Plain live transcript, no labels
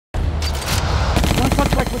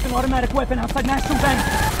an automatic weapon outside National Bank.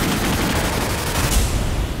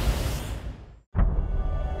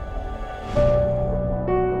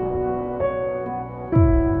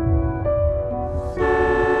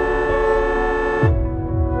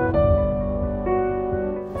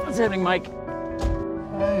 What's happening, Mike?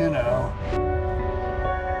 You know.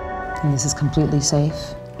 And this is completely safe?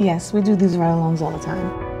 Yes, we do these ride-alongs all the time.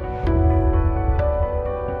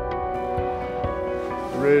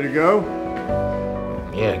 Ready to go?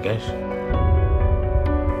 Yeah, I guess.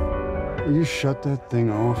 Will you shut that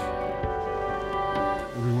thing off?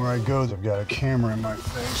 Everywhere I go, they've got a camera in my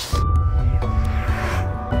face.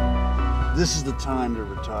 This is the time to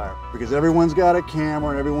retire because everyone's got a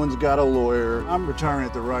camera and everyone's got a lawyer. I'm retiring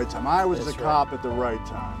at the right time. I was the cop at the right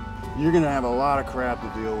time. You're gonna have a lot of crap to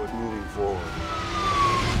deal with moving forward.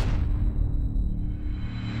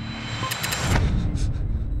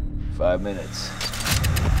 "5 minutes.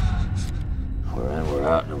 We're in, we're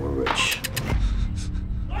out, and we're rich."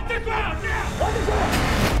 On the ground now! On the ground!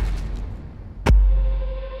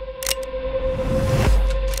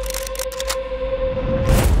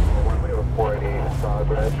 Runway 488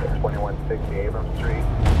 progress at 2160 Abrams Street.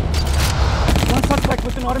 One suspect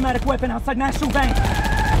with an automatic weapon outside National Bank.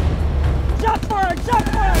 Shots fired! Shots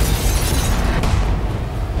fired!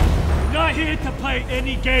 We're not here to play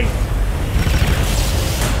any game.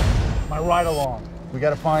 My ride along. We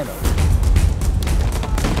gotta find him.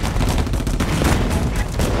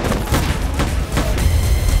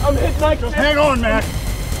 I'm hit, Mike. Just hang on, Mac.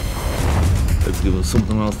 Let's give us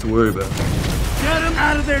something else to worry about. Get him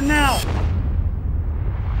out of there now!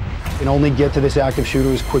 And only get to this active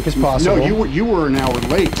shooter as quick as possible. No, you were an hour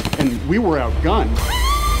late, and we were outgunned.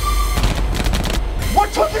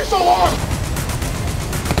 What took you so long?